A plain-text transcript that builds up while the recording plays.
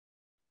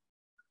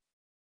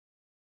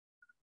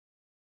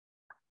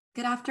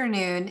Good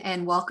afternoon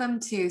and welcome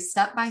to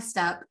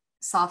Step-by-Step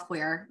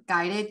Software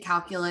Guided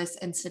Calculus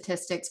and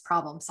Statistics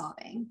Problem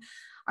Solving.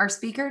 Our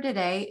speaker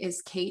today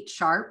is Kate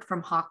Sharp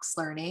from Hawks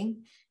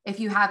Learning.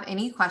 If you have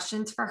any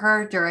questions for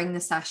her during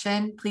the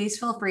session, please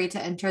feel free to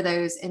enter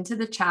those into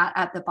the chat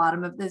at the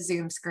bottom of the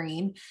Zoom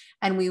screen,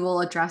 and we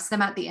will address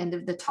them at the end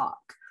of the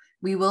talk.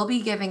 We will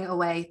be giving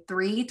away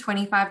 3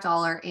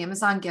 $25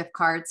 Amazon gift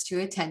cards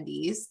to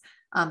attendees.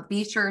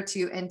 Be sure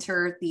to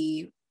enter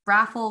the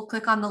raffle,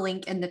 click on the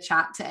link in the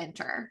chat to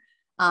enter.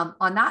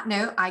 On that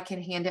note, I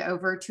can hand it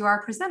over to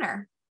our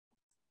presenter.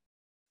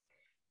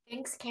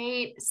 Thanks,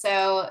 Kate.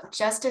 So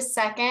just a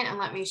second and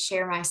let me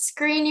share my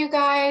screen, you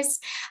guys.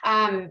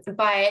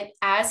 But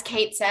as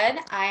Kate said,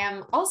 I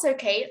am also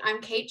Kate.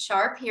 I'm Kate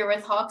Sharp here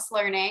with Hawks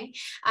Learning.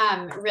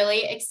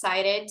 Really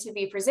excited to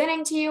be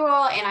presenting to you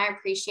all, and I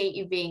appreciate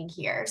you being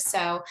here.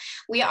 So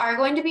we are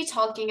going to be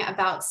talking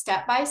about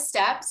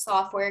step-by-step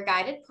software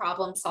guided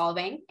problem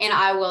solving, and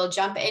I will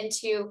jump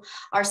into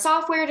our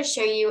software to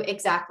show you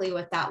exactly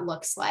what that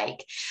looks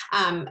like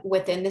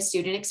within the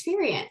student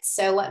experience.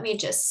 So let me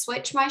just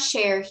switch my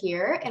share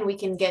here and we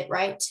can get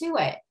right to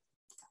it.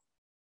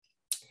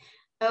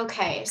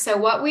 Okay, so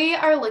what we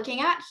are looking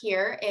at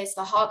here is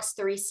the Hawks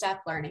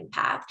 3-step learning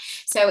path.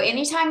 So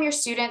anytime your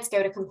students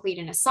go to complete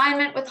an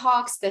assignment with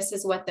Hawks, this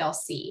is what they'll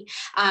see.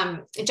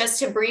 Just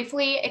to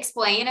briefly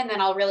explain, and then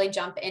I'll really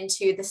jump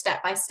into the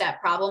step-by-step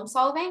problem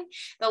solving.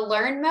 The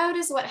Learn mode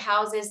is what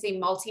houses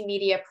the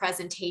multimedia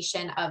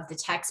presentation of the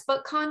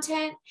textbook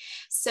content.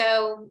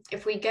 So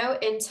if we go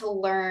into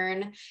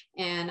Learn,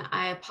 and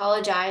I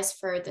apologize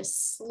for the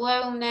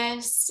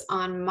slowness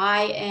on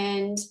my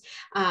end,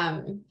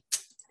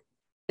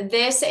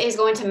 this is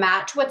going to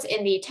match what's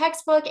in the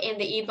textbook and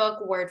the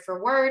ebook word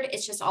for word.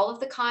 It's just all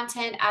of the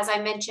content. As I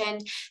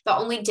mentioned, the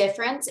only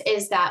difference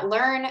is that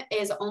Learn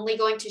is only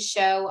going to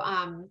show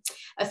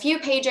a few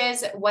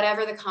pages,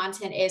 whatever the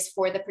content is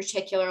for the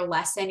particular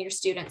lesson your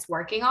student's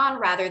working on,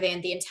 rather than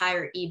the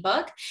entire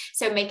ebook.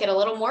 So make it a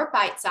little more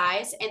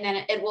bite-sized. And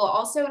then it will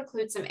also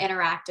include some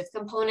interactive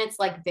components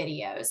like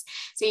videos.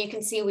 So you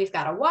can see we've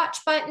got a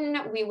watch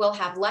button. We will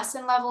have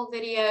lesson level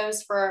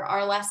videos for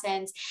our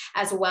lessons,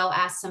 as well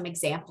as some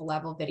example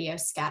level videos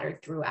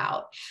scattered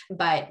throughout.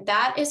 But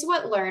that is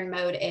what Learn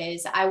mode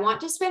is. I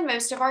want to spend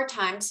most of our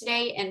time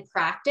today in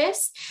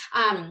practice.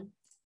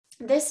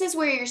 This is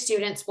where your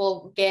students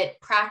will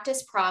get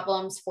practice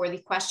problems for the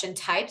question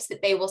types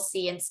that they will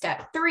see in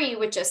step 3,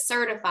 which is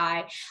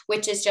certify,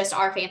 which is just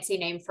our fancy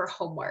name for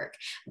homework.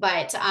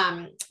 But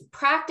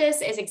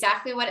practice is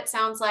exactly what it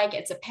sounds like.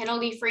 It's a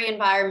penalty-free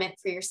environment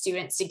for your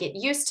students to get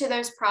used to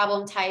those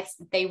problem types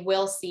that they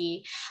will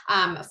see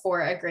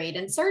for a grade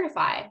and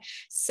certify.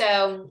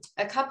 So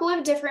a couple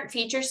of different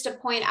features to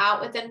point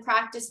out within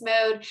practice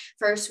mode.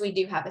 First, we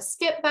do have a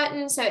skip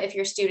button. So if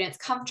your student's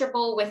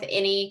comfortable with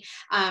any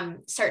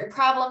certain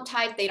problem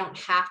type, they don't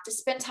have to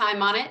spend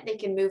time on it. They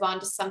can move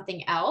on to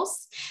something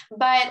else.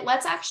 But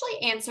let's actually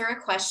answer a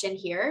question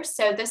here.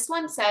 So this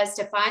one says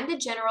to find the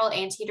general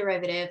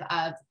antiderivative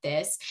of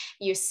this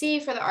you see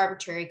for the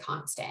arbitrary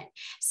constant.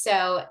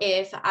 So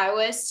if I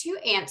was to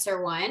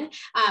answer one,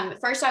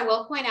 first I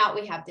will point out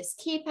we have this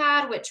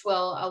keypad, which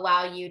will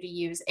allow you to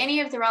use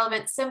any of the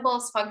relevant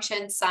symbols,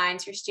 functions,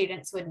 signs your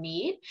students would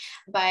need.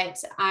 But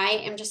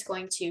I am just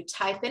going to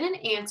type in an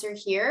answer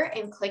here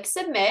and click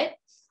submit.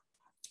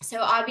 So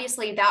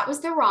obviously that was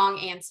the wrong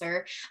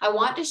answer. I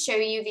want to show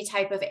you the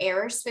type of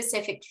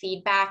error-specific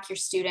feedback your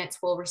students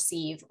will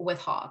receive with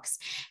Hawks.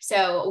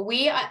 So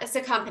we as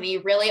a company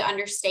really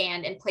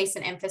understand and place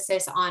an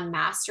emphasis on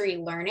mastery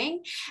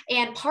learning.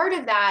 And part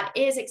of that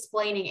is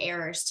explaining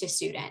errors to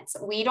students.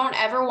 We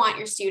don't ever want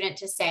your student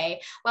to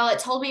say, well, it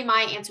told me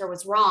my answer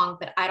was wrong,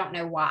 but I don't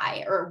know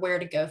why or where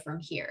to go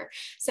from here.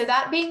 So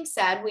that being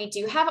said, we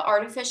do have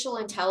artificial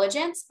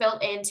intelligence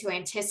built in to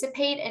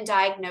anticipate and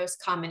diagnose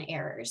common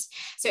errors.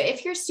 So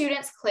if your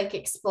students click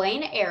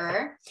explain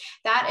error,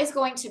 that is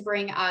going to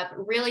bring up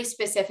really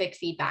specific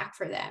feedback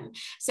for them.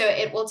 So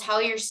it will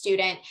tell your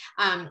student,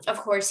 of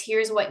course,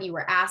 here's what you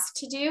were asked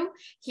to do.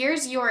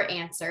 Here's your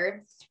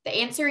answer. The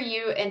answer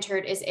you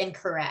entered is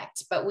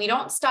incorrect, but we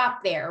don't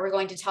stop there. We're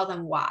going to tell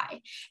them why.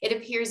 It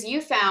appears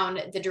you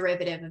found the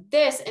derivative of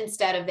this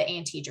instead of the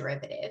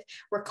antiderivative.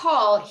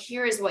 Recall,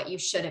 here is what you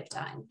should have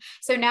done.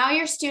 So now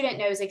your student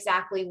knows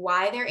exactly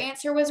why their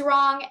answer was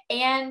wrong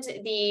and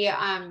the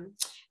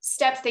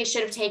steps they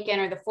should have taken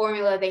or the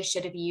formula they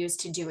should have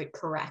used to do it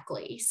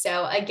correctly.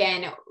 So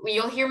again,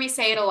 you'll hear me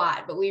say it a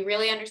lot, but we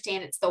really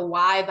understand it's the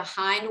why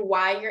behind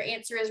why your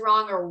answer is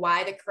wrong or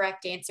why the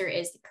correct answer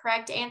is the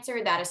correct answer.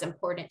 That is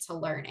important to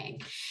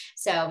learning.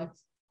 So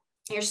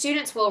your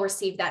students will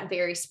receive that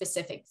very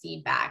specific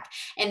feedback.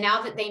 And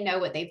now that they know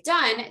what they've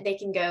done, they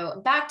can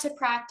go back to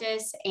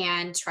practice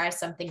and try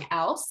something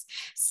else.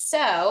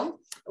 So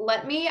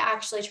let me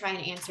actually try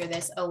and answer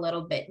this a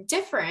little bit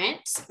different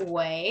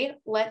way.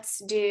 Let's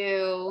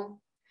do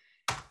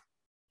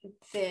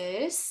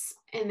this.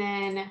 And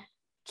then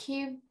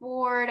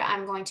keyboard,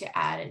 I'm going to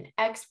add an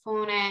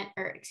exponent,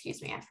 or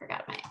excuse me, I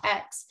forgot my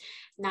x,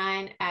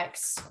 9x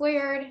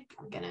squared.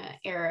 I'm going to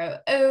arrow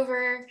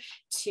over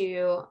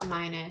to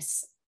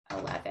minus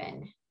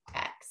 11x.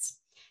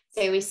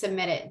 Say we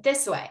submit it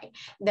this way,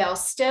 they'll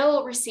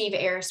still receive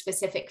error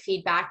specific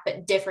feedback,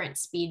 but different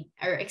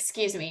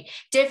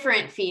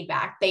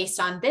feedback based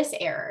on this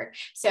error.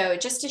 So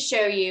just to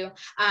show you,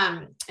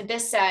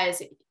 this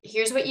says,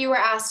 here's what you were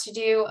asked to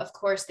do. Of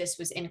course, this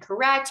was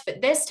incorrect,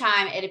 but this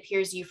time it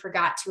appears you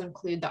forgot to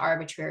include the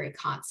arbitrary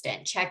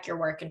constant. Check your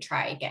work and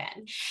try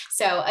again.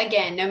 So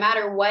again, no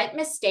matter what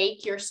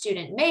mistake your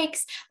student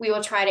makes, we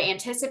will try to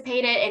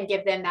anticipate it and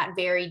give them that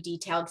very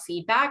detailed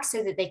feedback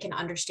so that they can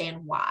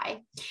understand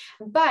why.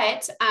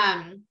 But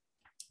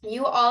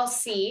you all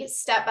see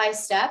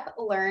step-by-step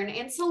learn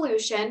and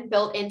solution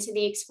built into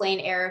the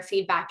explain error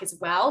feedback as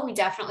well. We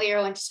definitely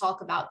are going to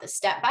talk about the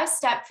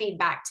step-by-step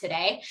feedback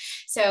today.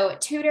 So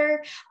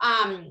tutor,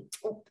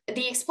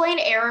 the explain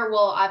error will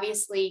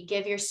obviously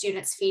give your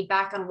students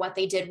feedback on what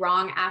they did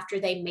wrong after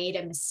they made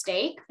a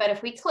mistake. But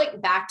if we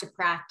click back to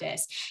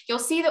practice, you'll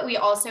see that we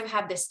also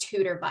have this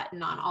tutor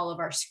button on all of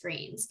our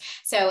screens.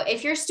 So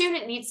if your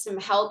student needs some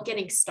help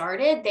getting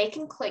started, they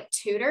can click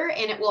tutor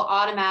and it will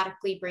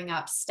automatically bring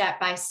up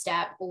step-by-step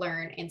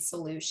learn and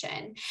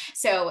solution.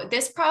 So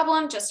this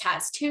problem just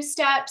has 2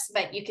 steps,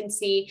 but you can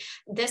see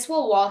this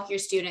will walk your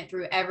student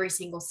through every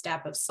single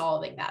step of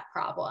solving that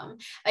problem.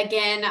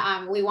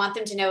 Again, we want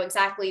them to know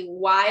exactly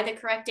why the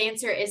correct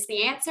answer is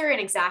the answer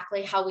and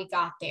exactly how we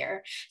got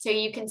there. So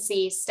you can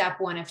see step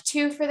 1 of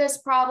 2 for this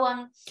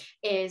problem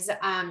is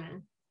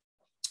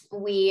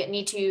we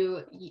need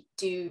to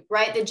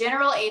write the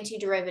general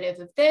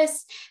antiderivative of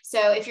this.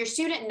 So if your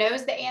student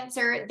knows the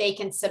answer, they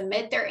can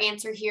submit their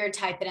answer here,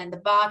 type it in the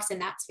box,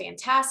 and that's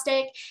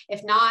fantastic.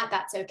 If not,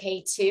 that's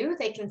okay too.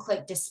 They can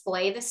click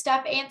display the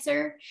step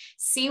answer,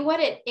 see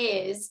what it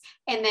is,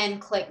 and then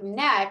click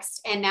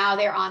next. And now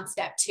they're on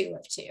step 2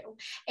 of 2.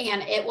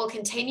 And it will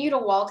continue to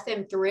walk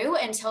them through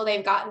until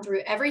they've gotten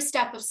through every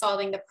step of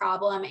solving the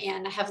problem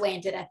and have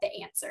landed at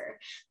the answer.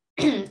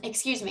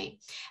 Excuse me.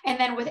 And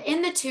then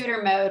within the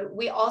tutor mode,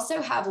 we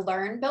also have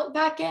learn built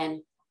back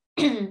in,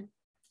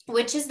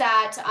 which is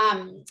that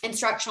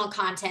instructional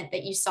content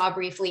that you saw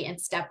briefly in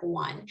step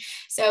 1.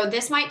 So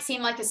this might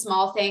seem like a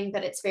small thing,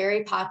 but it's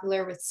very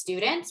popular with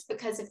students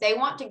because if they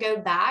want to go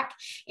back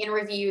and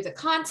review the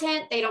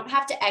content, they don't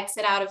have to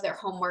exit out of their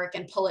homework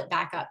and pull it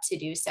back up to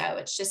do so.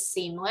 It's just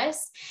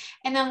seamless.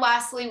 And then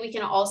lastly, we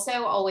can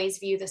also always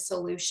view the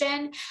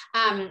solution.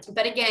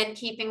 But again,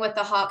 keeping with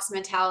the Hawks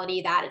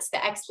mentality that it's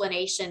the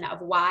explanation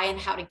of why and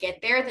how to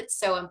get there that's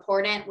so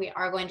important, we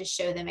are going to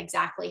show them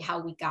exactly how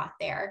we got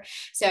there.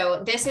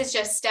 So this is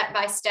just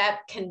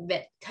step-by-step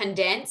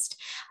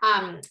condensed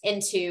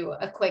into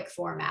a quick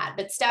format,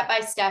 but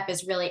step-by-step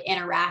is really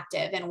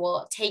interactive and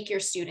will take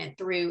your student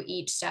through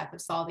each step of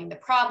solving the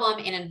problem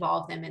and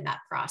involve them in that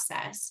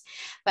process.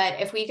 But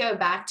if we go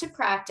back to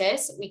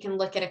practice, we can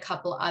look at a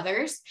couple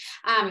others.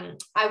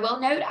 I will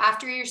note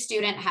after your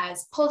student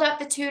has pulled up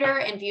the tutor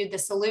and viewed the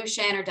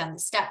solution or done the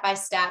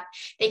step-by-step,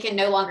 they can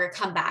no longer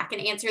come back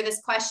and answer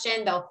this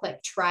question. They'll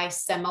click try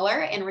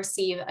similar and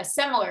receive a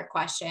similar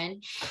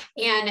question.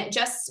 And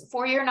just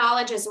for your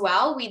knowledge as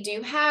well, we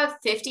do have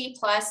 50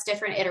 plus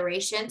different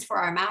iterations for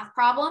our math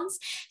problems.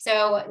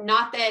 So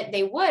not that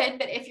they would,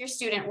 but if your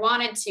student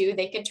wanted to,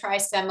 they could try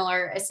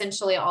similar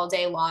essentially all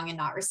day long and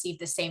not receive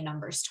the same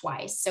numbers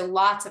twice. So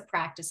lots of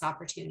practice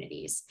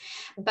opportunities.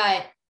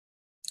 But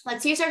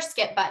let's use our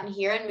skip button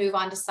here and move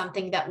on to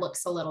something that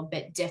looks a little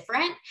bit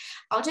different.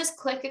 I'll just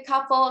click a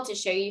couple to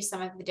show you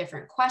some of the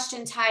different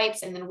question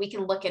types, and then we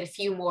can look at a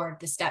few more of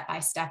the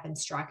step-by-step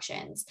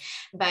instructions.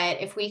 But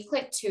if we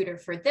click tutor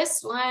for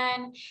this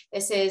one,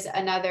 this is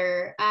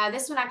another,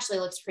 this one actually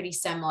looks pretty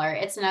similar.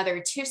 It's another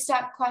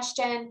 2-step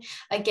question.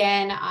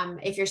 Again,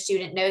 if your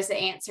student knows the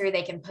answer,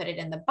 they can put it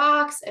in the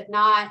box. If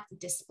not,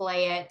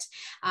 display it.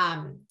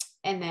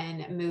 And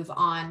then move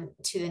on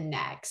to the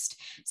next.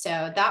 So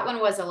that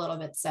one was a little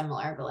bit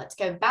similar, but let's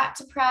go back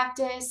to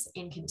practice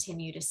and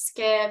continue to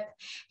skip.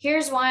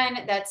 Here's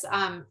one that's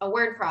a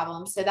word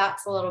problem. So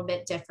that's a little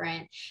bit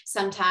different.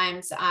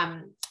 Sometimes,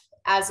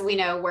 as we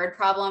know, word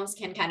problems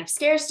can kind of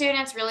scare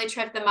students, really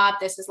trip them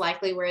up. This is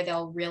likely where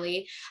they'll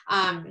really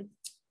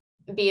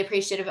be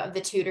appreciative of the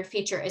tutor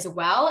feature as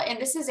well. And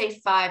this is a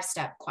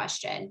 5-step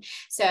question.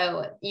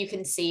 So you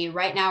can see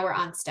right now we're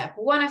on step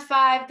 1 of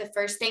 5. The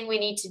first thing we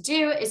need to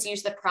do is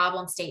use the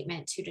problem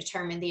statement to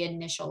determine the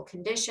initial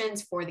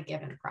conditions for the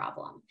given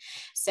problem.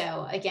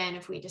 So again,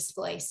 if we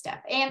display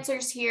step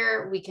answers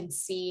here, we can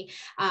see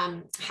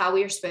how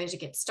we are supposed to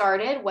get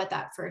started, what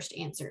that first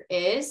answer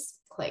is.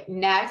 Click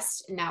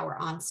next. Now we're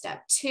on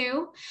step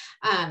 2.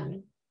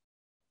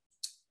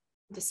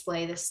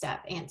 Display the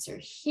step answer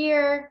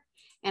here.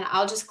 And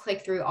I'll just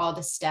click through all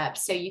the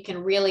steps so you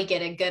can really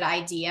get a good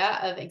idea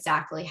of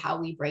exactly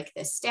how we break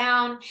this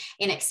down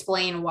and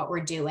explain what we're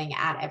doing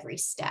at every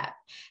step.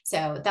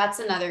 So that's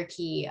another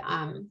key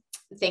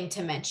thing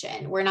to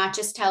mention. We're not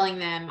just telling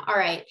them, all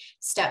right,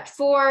 step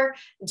 4,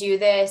 do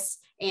this,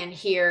 and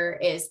here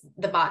is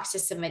the box to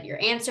submit your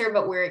answer,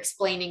 but we're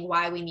explaining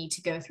why we need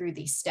to go through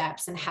these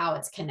steps and how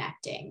it's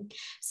connecting.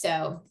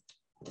 So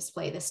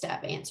display the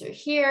step answer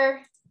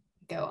here.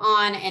 Go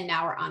on, and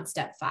now we're on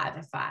step 5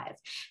 of 5.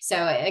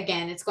 So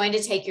again, it's going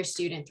to take your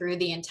student through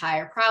the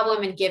entire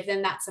problem and give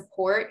them that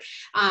support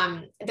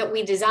that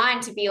we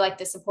designed to be like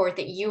the support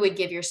that you would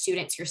give your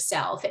students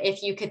yourself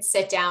if you could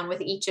sit down with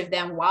each of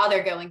them while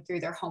they're going through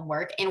their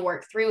homework and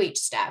work through each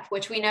step,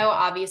 which we know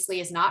obviously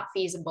is not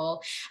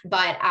feasible,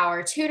 but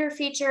our tutor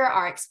feature,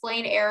 our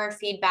explain error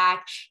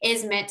feedback,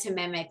 is meant to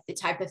mimic the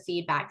type of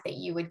feedback that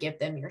you would give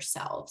them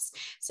yourselves.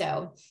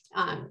 So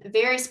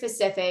very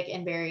specific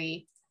and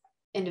very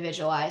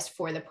individualized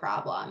for the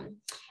problem.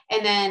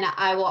 And then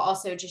I will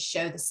also just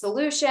show the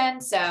solution.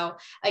 So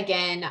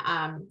again,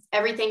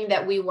 everything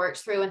that we worked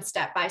through in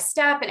step by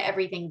step and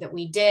everything that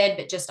we did,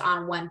 but just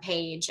on one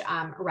page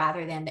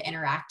rather than the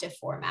interactive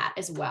format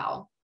as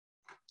well.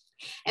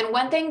 And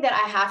one thing that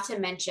I have to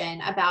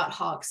mention about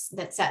Hawks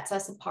that sets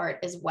us apart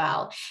as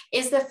well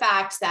is the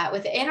fact that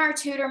within our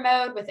tutor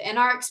mode, within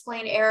our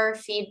explain error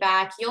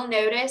feedback, you'll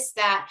notice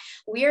that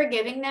we are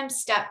giving them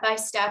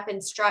step-by-step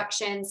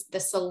instructions, the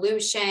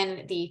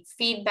solution, the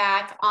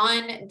feedback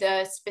on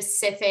the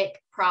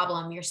specific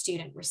problem your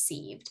student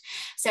received.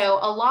 So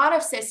a lot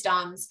of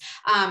systems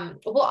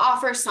will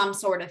offer some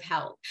sort of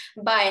help,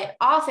 but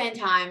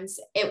oftentimes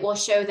it will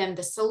show them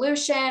the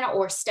solution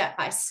or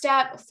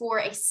step-by-step for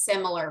a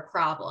similar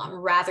problem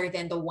rather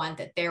than the one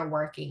that they're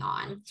working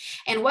on.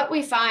 And what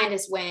we find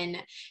is when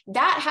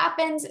that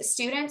happens,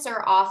 students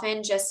are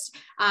often just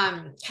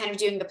kind of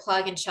doing the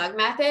plug and chug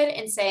method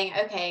and saying,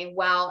 okay,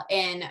 well,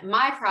 in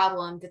my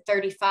problem, the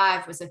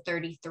 35 was a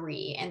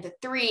 33 and the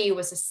 3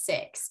 was a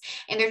 6.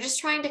 And they're just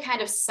trying to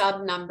kind of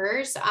sub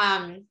numbers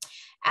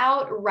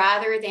out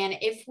rather than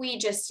if we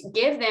just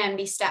give them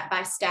the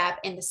step-by-step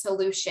and the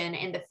solution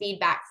and the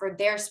feedback for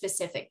their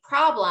specific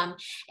problem,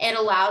 it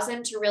allows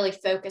them to really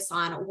focus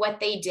on what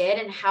they did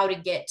and how to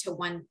get to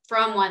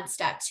from one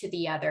step to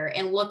the other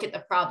and look at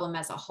the problem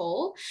as a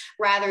whole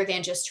rather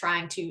than just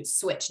trying to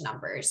switch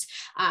numbers.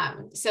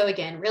 So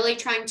again, really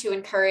trying to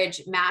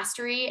encourage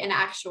mastery and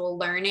actual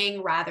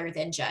learning rather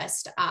than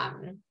just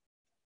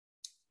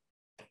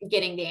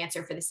getting the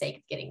answer for the sake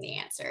of getting the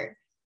answer.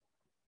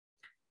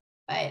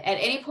 But at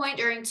any point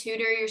during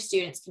tutor, your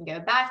students can go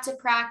back to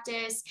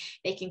practice.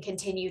 They can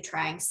continue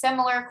trying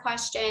similar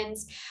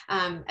questions.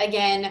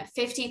 Again,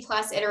 50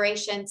 plus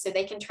iterations, so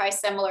they can try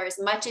similar as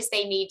much as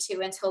they need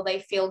to until they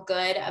feel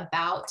good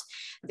about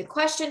the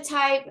question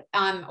type,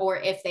 or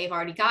if they've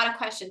already got a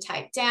question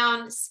type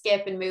down,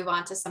 skip and move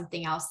on to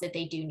something else that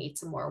they do need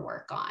some more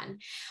work on.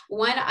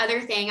 One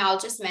other thing I'll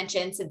just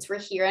mention since we're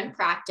here in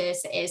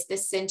practice is the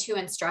send to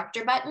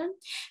instructor button.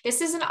 This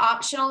is an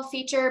optional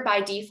feature.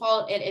 By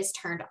default, it is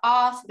turned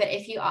off, but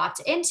if you opt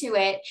into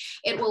it,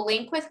 it will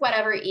link with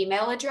whatever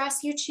email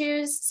address you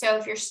choose. So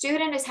if your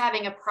student is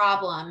having a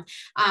problem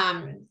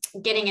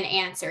getting an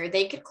answer,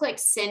 they could click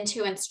send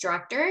to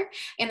instructor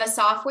and the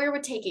software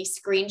would take a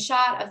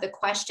screenshot of the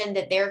question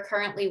that they're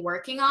currently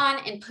working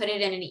on and put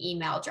it in an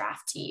email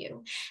draft to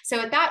you. So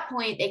at that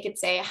point, they could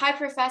say, hi,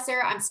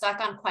 professor, I'm stuck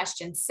on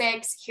question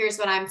 6. Here's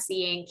what I'm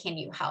seeing. Can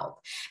you help?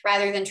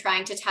 Rather than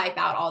trying to type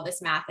out all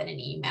this math in an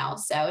email.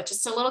 So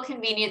just a little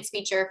convenience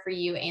feature for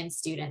you and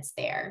students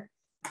there.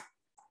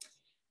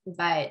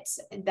 But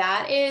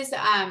that is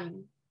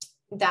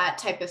that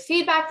type of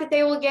feedback that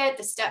they will get,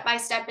 the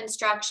step-by-step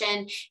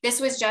instruction.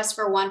 This was just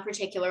for one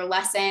particular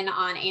lesson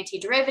on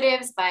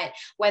antiderivatives, but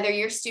whether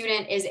your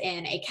student is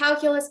in a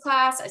calculus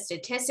class, a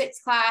statistics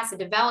class, a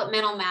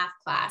developmental math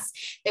class,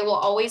 they will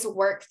always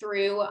work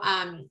through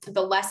the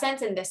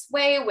lessons in this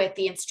way with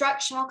the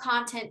instructional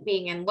content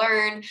being in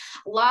Learn,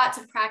 lots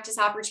of practice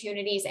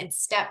opportunities and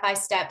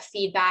step-by-step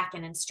feedback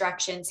and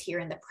instructions here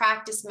in the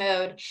practice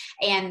mode.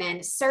 And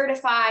then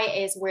Certify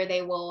is where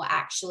they will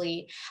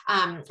actually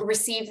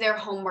receive their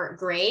homework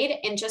grade.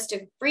 And just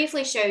to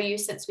briefly show you,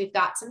 since we've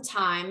got some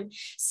time,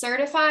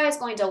 Certify is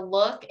going to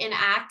look and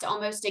act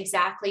almost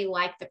exactly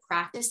like the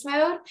practice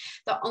mode.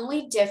 The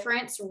only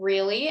difference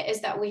really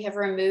is that we have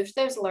removed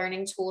those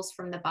learning tools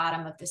from the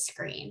bottom of the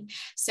screen.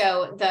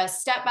 So the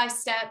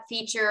step-by-step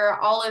feature,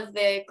 all of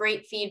the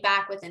great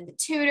feedback within the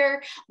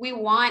tutor, we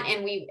want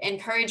and we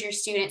encourage your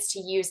students to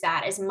use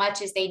that as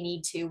much as they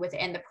need to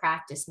within the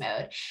practice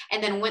mode.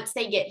 And then once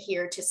they get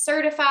here to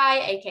Certify,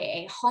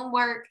 aka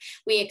homework,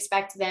 we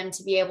expect them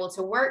to be able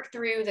to work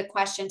through the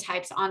question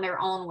types on their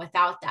own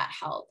without that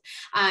help.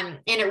 And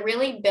it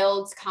really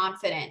builds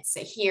confidence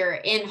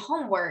here in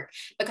homework,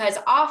 because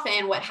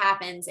often what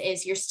happens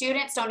is your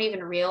students don't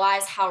even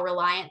realize how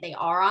reliant they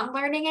are on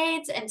learning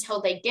aids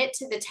until they get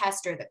to the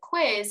test or the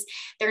quiz.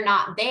 They're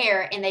not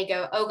there and they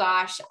go, oh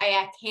gosh,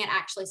 I can't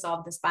actually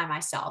solve this by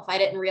myself. I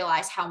didn't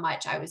realize how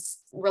much I was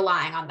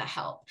relying on the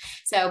help.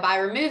 So by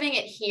removing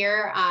it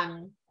here,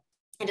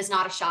 it is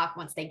not a shock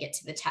once they get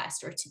to the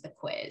test or to the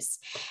quiz.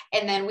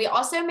 And then we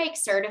also make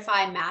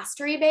certify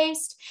mastery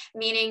based,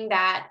 meaning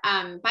that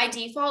by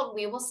default,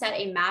 we will set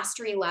a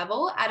mastery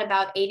level at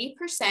about 80%.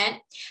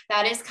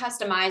 That is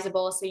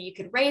customizable, so you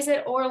could raise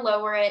it or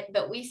lower it.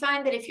 But we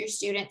find that if your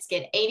students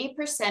get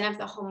 80% of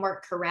the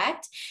homework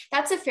correct,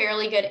 that's a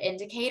fairly good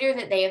indicator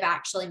that they have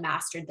actually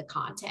mastered the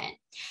content.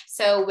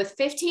 So with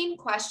 15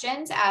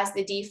 questions as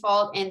the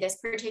default in this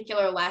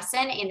particular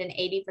lesson and an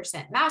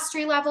 80%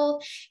 mastery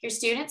level, your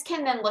students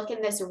can then look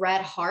in this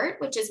red heart,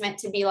 which is meant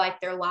to be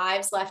like their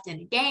lives left in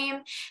a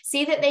game,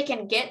 see that they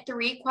can get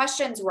 3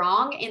 questions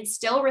wrong and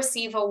still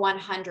receive a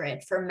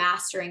 100 for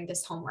mastering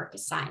this homework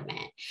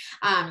assignment,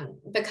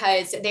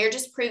 because they're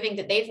just proving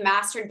that they've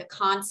mastered the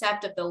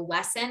concept of the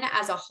lesson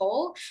as a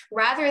whole,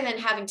 rather than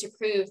having to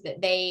prove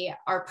that they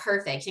are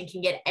perfect and can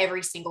get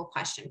every single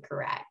question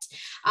correct.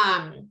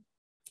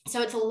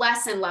 So it's a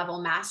lesson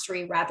level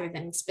mastery rather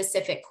than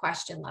specific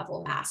question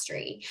level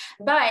mastery.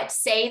 But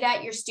say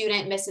that your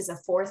student misses a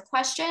 4th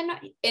question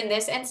in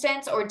this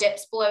instance, or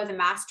dips below the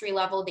mastery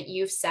level that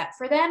you've set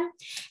for them.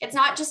 It's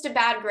not just a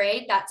bad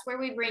grade. That's where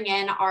we bring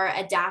in our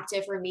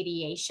adaptive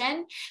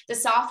remediation. The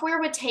software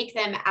would take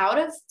them out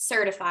of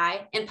certify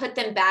and put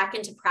them back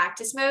into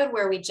practice mode,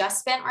 where we just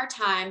spent our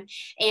time,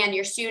 and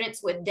your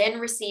students would then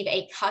receive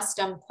a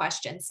custom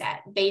question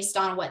set based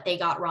on what they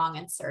got wrong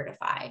in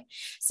certify.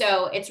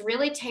 So it's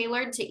really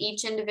tailored to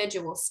each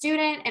individual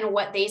student and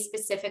what they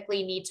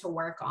specifically need to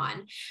work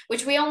on,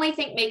 which we only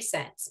think makes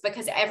sense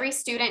because every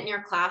student in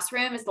your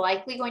classroom is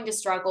likely going to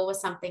struggle with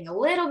something a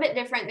little bit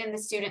different than the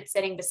student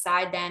sitting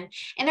beside them,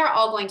 and they're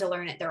all going to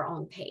learn at their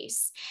own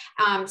pace.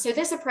 So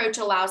this approach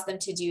allows them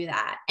to do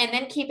that. And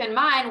then keep in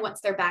mind,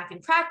 once they're back in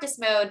practice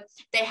mode,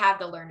 they have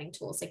the learning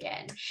tools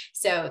again.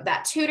 So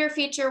that tutor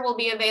feature will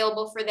be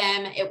available for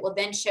them. It will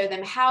then show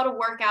them how to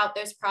work out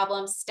those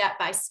problems step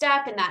by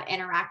step in that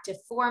interactive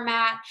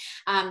format.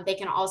 They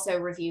can also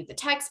review the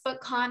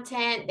textbook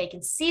content. They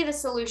can see the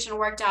solution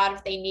worked out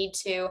if they need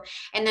to.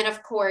 And then,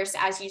 of course,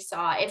 as you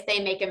saw, if they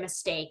make a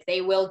mistake,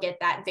 they will get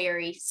that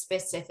very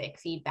specific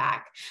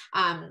feedback,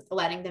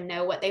 letting them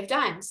know what they've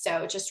done.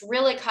 So just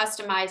really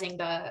customizing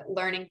the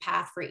learning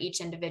path for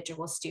each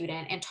individual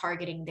student and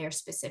targeting their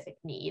specific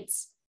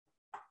needs.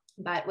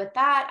 But with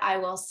that, I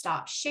will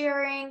stop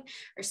sharing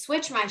or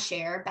switch my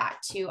share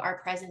back to our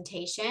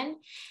presentation.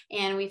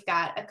 And we've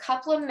got a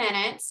couple of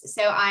minutes,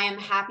 so I am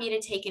happy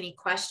to take any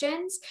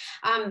questions,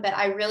 but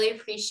I really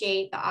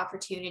appreciate the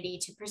opportunity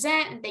to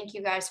present, and thank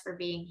you guys for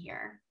being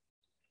here.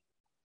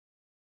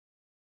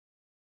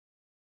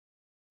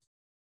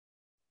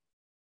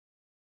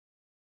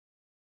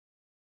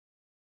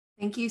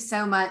 Thank you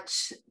so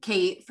much,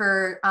 Kate,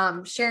 for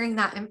sharing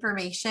that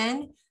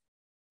information.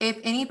 If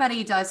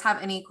anybody does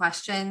have any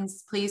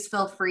questions, please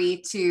feel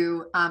free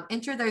to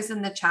enter those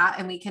in the chat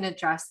and we can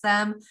address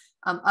them.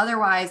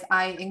 Otherwise,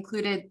 I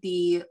included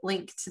the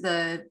link to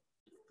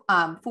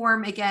the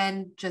form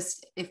again,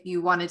 just if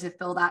you wanted to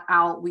fill that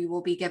out. We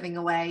will be giving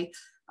away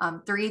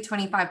 3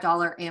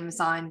 $25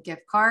 Amazon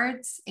gift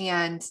cards,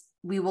 and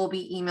we will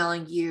be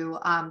emailing you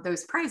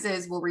those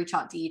prizes. We'll reach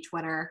out to each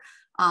winner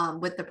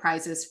with the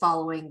prizes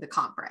following the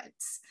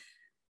conference.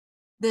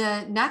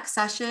 The next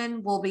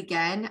session will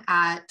begin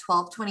at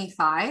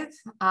 12:25.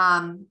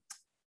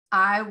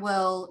 I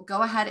will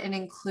go ahead and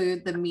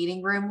include the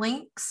meeting room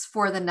links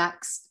for the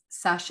next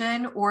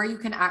session, or you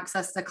can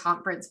access the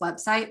conference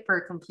website for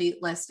a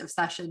complete list of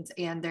sessions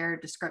and their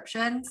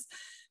descriptions.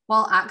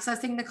 While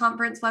accessing the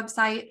conference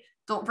website,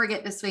 don't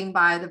forget to swing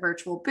by the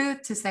virtual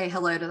booth to say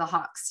hello to the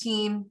Hawks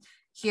team.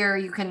 Here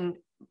you can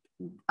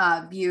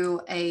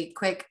view a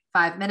quick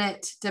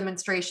 5-minute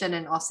demonstration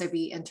and also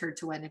be entered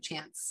to win a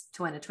chance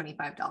to win a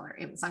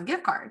 $25 Amazon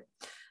gift card.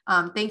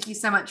 Thank you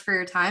so much for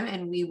your time,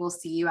 and we will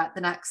see you at the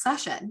next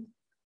session.